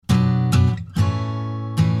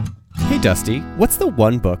Dusty, what's the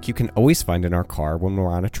one book you can always find in our car when we're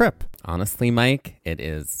on a trip? Honestly, Mike, it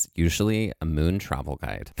is usually a Moon travel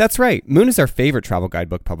guide. That's right. Moon is our favorite travel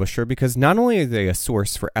guidebook publisher because not only are they a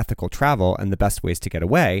source for ethical travel and the best ways to get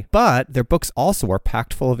away, but their books also are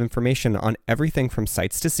packed full of information on everything from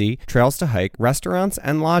sights to see, trails to hike, restaurants,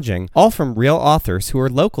 and lodging, all from real authors who are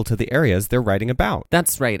local to the areas they're writing about.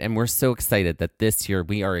 That's right, and we're so excited that this year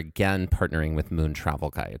we are again partnering with Moon Travel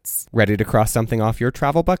Guides. Ready to cross something off your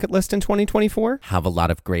travel bucket list in 2024? Have a lot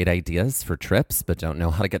of great ideas for trips, but don't know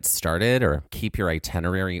how to get started or keep your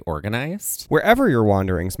itinerary organized? Wherever your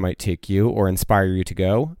wanderings might take you or inspire you to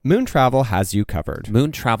go, Moon Travel has you covered.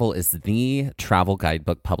 Moon Travel is the travel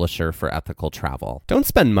guidebook publisher for ethical travel. Don't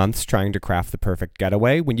spend months trying to craft the perfect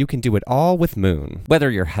getaway when you can do it all with Moon. Whether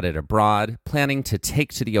you're headed abroad, planning to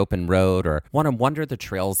take to the open road, or want to wander the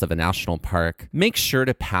trails of a national park, make sure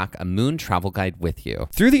to pack a Moon travel guide with you.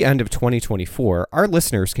 Through the end of 2024, our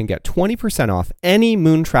listeners can get 20% off any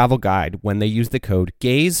Moon travel guide when they use the code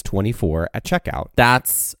GAZE24 at checkout.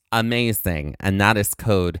 That's amazing. And that is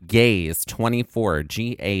code GAZE24,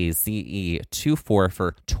 GAZE24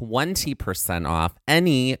 for 20% off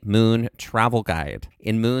any Moon travel guide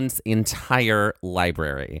in Moon's entire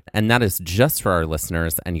library. And that is just for our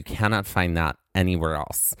listeners, and you cannot find that anywhere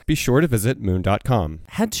else. Be sure to visit moon.com.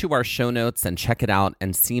 Head to our show notes and check it out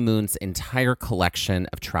and see Moon's entire collection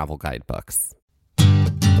of travel guidebooks.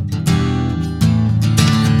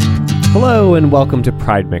 Hello and welcome to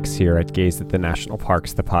Pride Mix here at Gaze at the National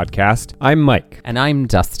Parks, the podcast. I'm Mike. And I'm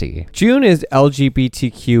Dusty. June is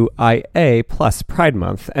LGBTQIA plus Pride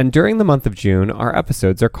Month, and during the month of June, our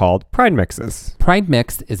episodes are called Pride Mixes. Pride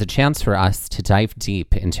Mix is a chance for us to dive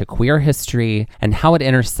deep into queer history and how it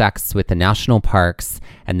intersects with the national parks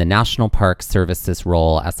and the National Park Service's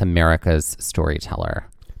role as America's storyteller.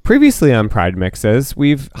 Previously on Pride Mixes,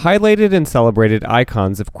 we've highlighted and celebrated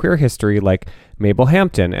icons of queer history like Mabel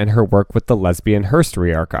Hampton and her work with the Lesbian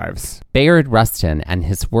Herstory Archives, Bayard Rustin and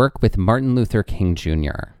his work with Martin Luther King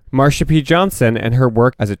Jr., Marsha P. Johnson and her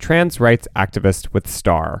work as a trans rights activist with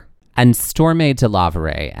STAR, and Stormé de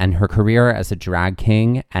Lavere and her career as a drag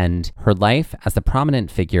king and her life as a prominent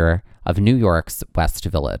figure of New York's West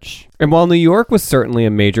Village. And while New York was certainly a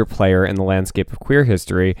major player in the landscape of queer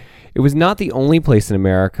history, it was not the only place in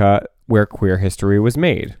America where queer history was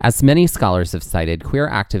made. As many scholars have cited, queer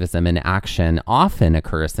activism and action often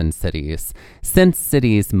occurs in cities, since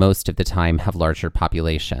cities most of the time have larger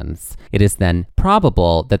populations. It is then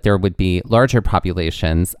probable that there would be larger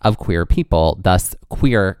populations of queer people, thus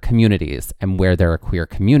queer communities. And where there are queer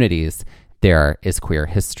communities, there is queer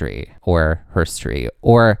history, or herstory,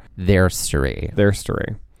 or their story. Their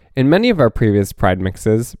story. In many of our previous Pride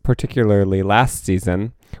Mixes, particularly last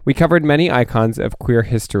season, we covered many icons of queer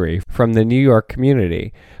history from the New York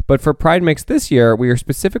community. But for Pride Mix this year, we are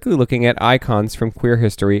specifically looking at icons from queer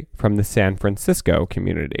history from the San Francisco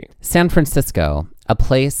community. San Francisco, a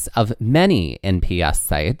place of many NPS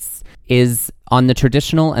sites, is on the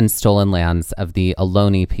traditional and stolen lands of the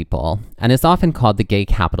Ohlone people and is often called the gay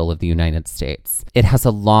capital of the United States. It has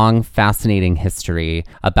a long, fascinating history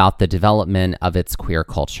about the development of its queer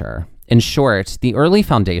culture. In short, the early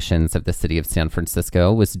foundations of the city of San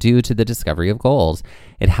Francisco was due to the discovery of gold.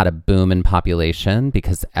 It had a boom in population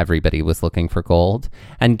because everybody was looking for gold,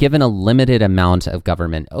 and given a limited amount of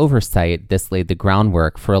government oversight, this laid the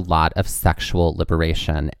groundwork for a lot of sexual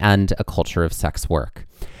liberation and a culture of sex work.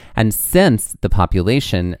 And since the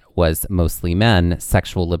population was mostly men,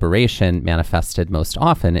 sexual liberation manifested most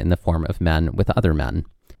often in the form of men with other men.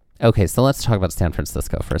 Okay, so let's talk about San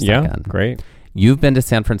Francisco for a second. Yeah, great. You've been to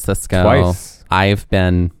San Francisco. Twice. I've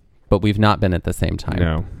been, but we've not been at the same time.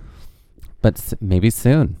 No. But maybe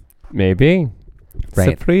soon. Maybe.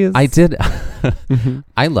 Right. Surprise. I did.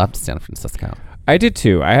 I loved San Francisco. I did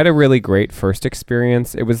too. I had a really great first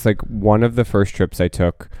experience. It was like one of the first trips I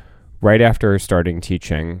took right after starting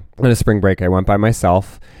teaching. On a spring break, I went by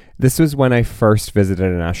myself. This was when I first visited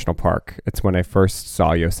a national park. It's when I first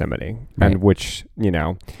saw Yosemite, Right. and which, you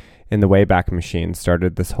know, in the Wayback Machine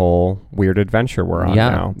started this whole weird adventure we're on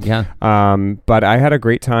now. Yeah. But I had a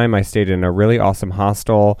great time. I stayed in a really awesome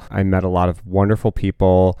hostel. I met a lot of wonderful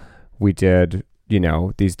people. We did, you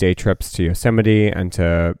know, these day trips to Yosemite and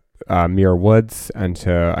to Muir Woods, and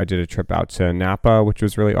I did a trip out to Napa, which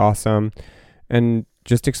was really awesome. And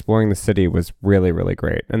just exploring the city was really, really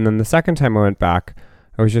great. And then the second time I went back,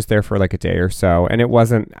 I was just there for like a day or so, and it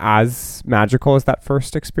wasn't as magical as that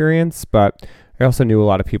first experience, but I also knew a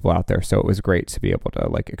lot of people out there, so it was great to be able to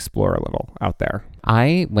like explore a little out there.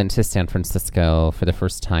 I went to San Francisco for the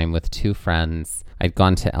first time with two friends. I'd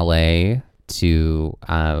gone to LA to,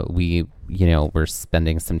 we were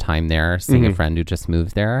spending some time there, seeing a friend who just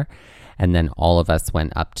moved there. And then all of us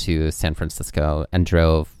went up to San Francisco and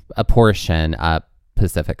drove a portion up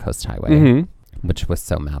Pacific Coast Highway, which was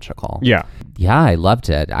so magical. Yeah. Yeah, I loved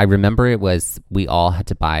it. I remember we all had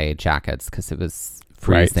to buy jackets because it was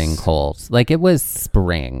freezing cold. Like it was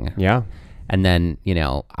spring. Yeah. And then,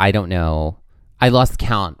 I don't know. I lost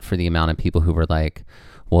count for the amount of people who were like,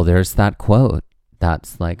 well, there's that quote.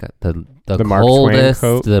 That's like the Mark coldest,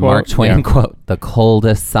 Twain the Mark Twain quote, the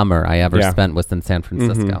coldest summer I ever spent was in San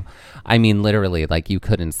Francisco. I mean, literally, like you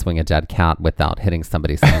couldn't swing a dead cat without hitting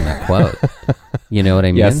somebody saying that quote. You know what I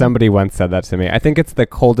mean? Yeah, somebody once said that to me. I think it's the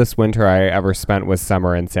coldest winter I ever spent was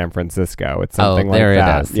summer in San Francisco. It's something like that.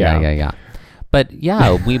 There it is. Yeah. But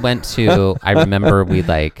yeah, we went to, I remember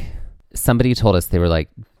somebody told us, they were like,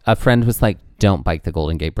 a friend was like, don't bike the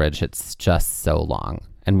Golden Gate Bridge. It's just so long.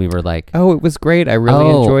 And we were like, oh, it was great. I really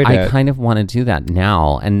enjoyed it. I kind of want to do that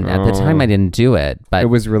now. And at the time I didn't do it, but it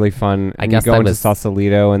was really fun. I guess you go into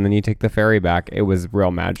Sausalito and then you take the ferry back. It was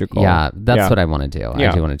real magical. Yeah, that's what I want to do.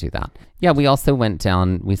 Yeah. I do want to do that. Yeah, we also went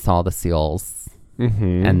down, we saw the seals.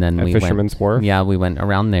 And then we Fisherman's Wharf. Yeah, we went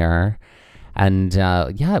around there. And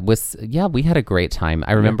we had a great time.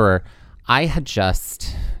 I remember I had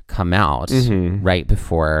just come out right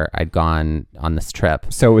before I'd gone on this trip.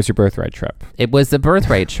 So it was your birthright trip. It was a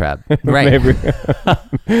birthright trip. Right.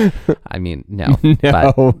 I mean, no.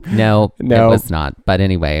 No, it was not. But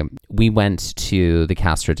anyway, we went to the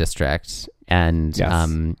Castro District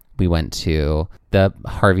and we went to the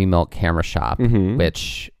Harvey Milk Camera Shop,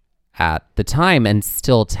 which at the time, and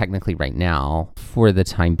still technically right now, for the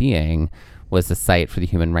time being, was a site for the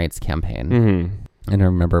Human Rights Campaign. And I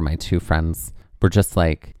remember my two friends were just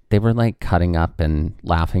like, they were like cutting up and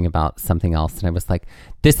laughing about something else. And I was like,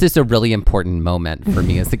 this is a really important moment for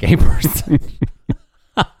me as a gay person.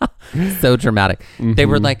 So dramatic. They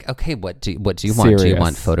were like, okay, what do you want? Do you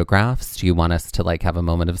want photographs? Do you want us to like have a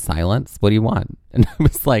moment of silence? What do you want? And I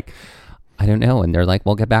was like, I don't know. And they're like,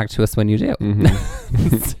 well, get back to us when you do.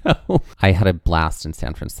 So I had a blast in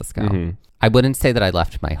San Francisco. I wouldn't say that I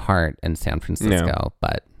left my heart in San Francisco,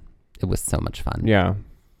 but it was so much fun. Yeah.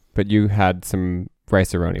 But you had some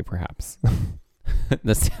rice-a-roni, perhaps.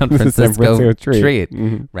 The San Francisco treat.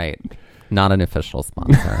 Right. Not an official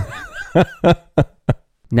sponsor.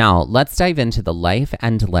 Now, let's dive into the life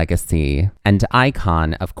and legacy and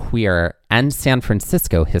icon of queer and San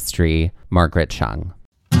Francisco history, Margaret Chung.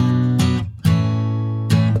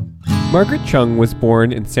 Margaret Chung was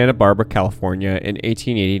born in Santa Barbara, California in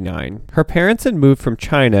 1889. Her parents had moved from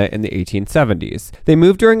China in the 1870s. They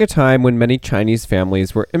moved during a time when many Chinese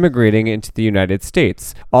families were immigrating into the United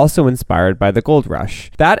States, also inspired by the gold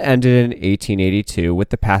rush. That ended in 1882 with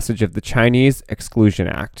the passage of the Chinese Exclusion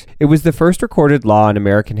Act. It was the first recorded law in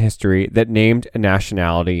American history that named a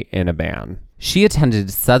nationality in a ban. She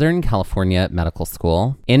attended Southern California Medical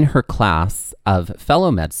School. In her class of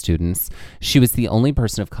fellow med students, she was the only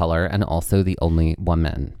person of color and also the only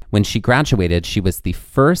woman. When she graduated, she was the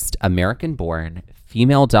first American-born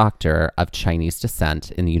female doctor of Chinese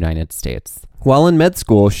descent in the United States. While in med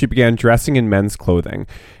school, she began dressing in men's clothing,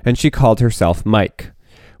 and she called herself Mike.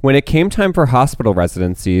 When it came time for hospital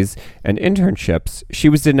residencies and internships, she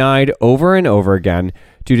was denied over and over again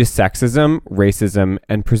due to sexism, racism,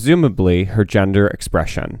 and presumably her gender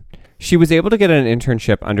expression. She was able to get an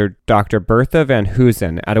internship under Dr. Bertha Van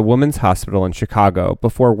Hoosen at a women's hospital in Chicago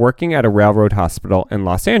before working at a railroad hospital in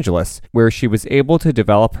Los Angeles, where she was able to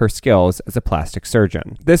develop her skills as a plastic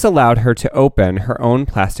surgeon. This allowed her to open her own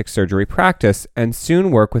plastic surgery practice and soon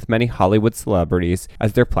work with many Hollywood celebrities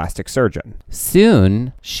as their plastic surgeon.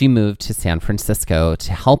 Soon, she moved to San Francisco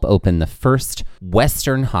to help open the first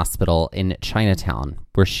Western hospital in Chinatown,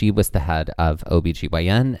 where she was the head of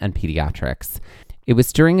OBGYN and pediatrics. It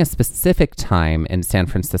was during a specific time in San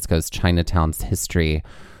Francisco's Chinatown's history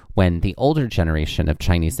when the older generation of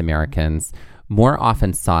Chinese Americans more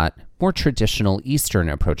often sought more traditional Eastern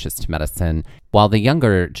approaches to medicine, while the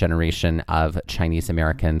younger generation of Chinese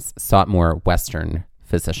Americans sought more Western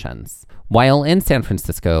physicians. While in San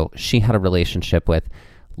Francisco, she had a relationship with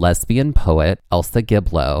lesbian poet Elsa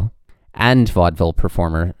Giblow and vaudeville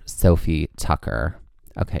performer Sophie Tucker.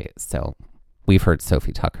 Okay, so we've heard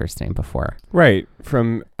Sophie Tucker's name before. Right,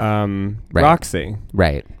 from Roxy.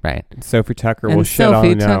 Right. Sophie Tucker and will shit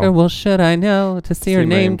Sophie I know. Tucker will should I know to see her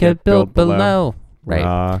name get built below. Right.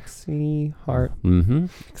 Roxy Hart.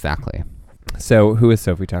 Exactly. So who is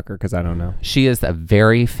Sophie Tucker? Because I don't know. She is a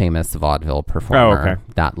very famous vaudeville performer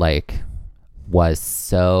that was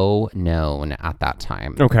so known at that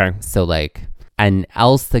time. Okay. So and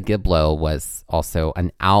Elsa Giblow was also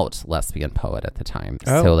an out lesbian poet at the time.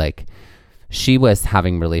 Oh. So she was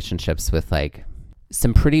having relationships with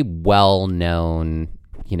some pretty well-known,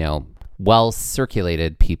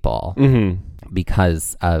 well-circulated people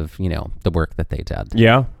because of, the work that they did.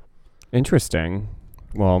 Yeah. Interesting.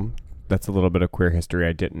 Well, that's a little bit of queer history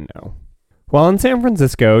I didn't know. While in San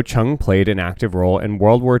Francisco, Chung played an active role in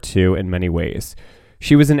World War II in many ways.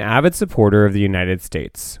 She was an avid supporter of the United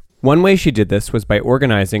States. One way she did this was by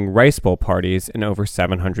organizing Rice Bowl parties in over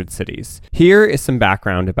 700 cities. Here is some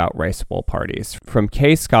background about Rice Bowl parties from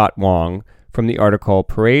K. Scott Wong from the article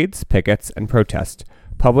Parades, Pickets, and Protest,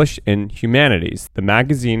 published in Humanities, the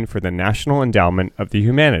magazine for the National Endowment of the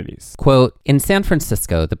Humanities. Quote, in San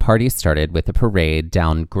Francisco, the party started with a parade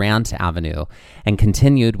down Grant Avenue and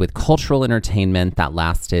continued with cultural entertainment that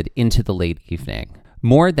lasted into the late evening.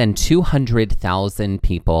 More than 200,000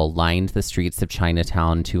 people lined the streets of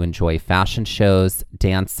Chinatown to enjoy fashion shows,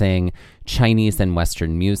 dancing, Chinese and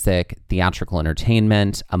Western music, theatrical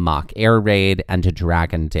entertainment, a mock air raid, and a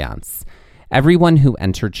dragon dance. Everyone who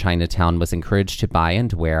entered Chinatown was encouraged to buy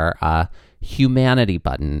and wear a Humanity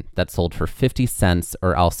button that sold for 50 cents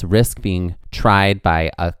or else risk being tried by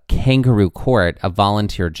a kangaroo court of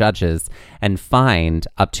volunteer judges and fined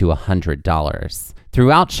up to $100.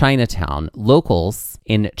 Throughout Chinatown, locals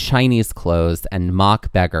in Chinese clothes and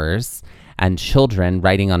mock beggars and children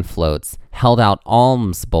riding on floats held out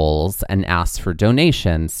alms bowls and asked for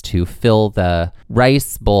donations to fill the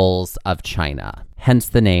rice bowls of China, hence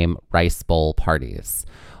the name Rice Bowl parties.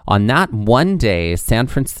 On that one day, San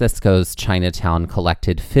Francisco's Chinatown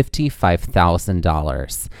collected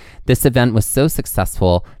 $55,000. This event was so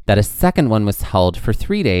successful that a second one was held for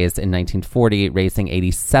 3 days in 1940, raising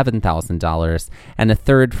 $87,000, and a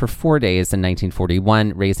third for 4 days in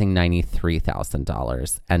 1941, raising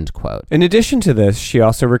 $93,000, end quote. In addition to this, she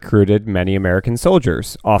also recruited many American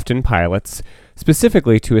soldiers, often pilots,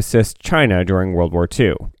 specifically to assist China during World War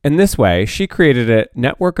II. In this way, she created a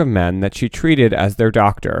network of men that she treated as their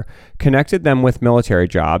doctor, connected them with military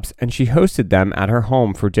jobs, and she hosted them at her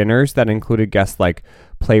home for dinners that included guests like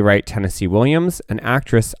playwright Tennessee Williams, and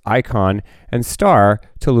actress, icon, and star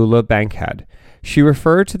Tallulah Bankhead. She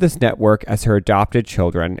referred to this network as her adopted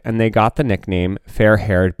children, and they got the nickname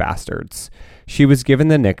Fair-Haired Bastards. She was given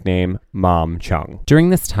the nickname Mom Chung.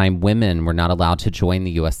 During this time, women were not allowed to join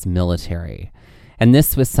the U.S. military, and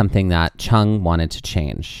this was something that Chung wanted to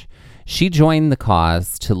change. She joined the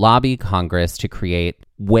cause to lobby Congress to create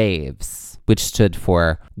WAVES, which stood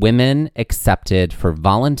for Women Accepted for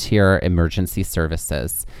Volunteer Emergency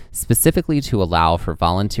Services, specifically to allow for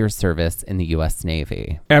volunteer service in the U.S.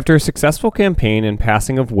 Navy. After a successful campaign and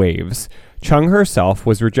passing of WAVES, Chung herself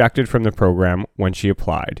was rejected from the program when she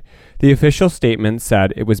applied. The official statement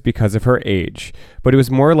said it was because of her age, but it was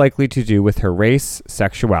more likely to do with her race,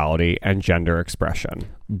 sexuality, and gender expression.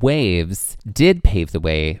 WAVES did pave the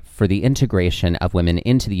way for the integration of women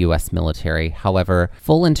into the U.S. military. However,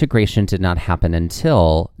 full integration did not happen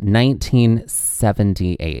until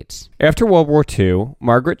 1978. After World War II,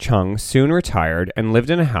 Margaret Chung soon retired and lived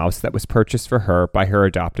in a house that was purchased for her by her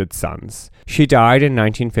adopted sons. She died in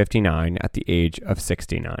 1959 at the age of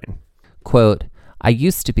 69. Quote, I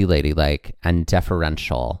used to be ladylike and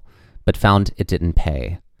deferential, but found it didn't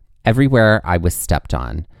pay. Everywhere I was stepped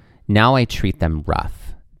on. Now I treat them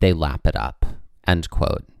rough. They lap it up. End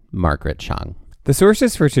quote. Margaret Chung. The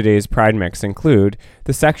sources for today's Pride Mix include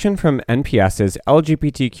the section from NPS's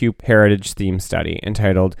LGBTQ Heritage Theme Study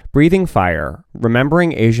entitled Breathing Fire,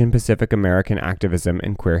 Remembering Asian Pacific American Activism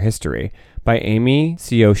in Queer History by Amy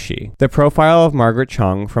Tsuyoshi, the profile of Margaret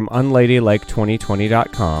Chung from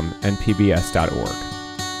unladylike2020.com and pbs.org.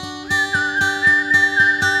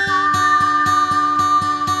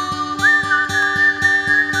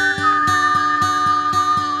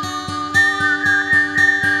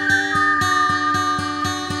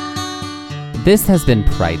 This has been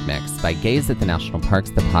Pride Mix by Gays at the National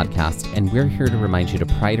Parks, the podcast, and we're here to remind you to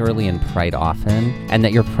pride early and pride often, and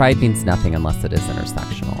that your pride means nothing unless it is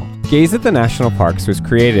intersectional. Gays at the National Parks was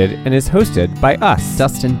created and is hosted by us,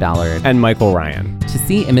 Dustin Ballard, and Michael Ryan. To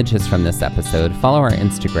see images from this episode, follow our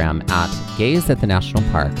Instagram at Gays at the National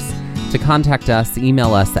Parks. To contact us,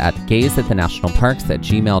 email us at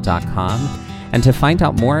gaysatthenationalparks@gmail.com. And to find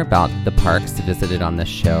out more about the parks visited on this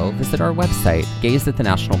show, visit our website,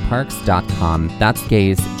 gaysatthenationalparks.com. That's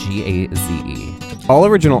gays, G-A-Z-E. All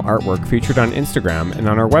original artwork featured on Instagram and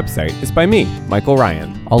on our website is by me, Michael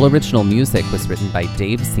Ryan. All original music was written by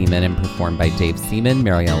Dave Seaman and performed by Dave Seaman,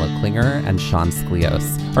 Mariella Klinger, and Sean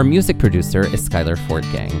Sklios. Our music producer is Skylar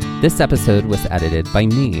Fortgang. This episode was edited by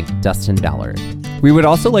me, Dustin Ballard. We would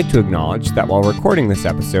also like to acknowledge that while recording this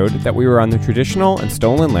episode, that we were on the traditional and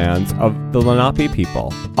stolen lands of the Lenape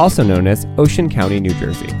people, also known as Ocean County, New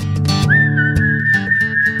Jersey.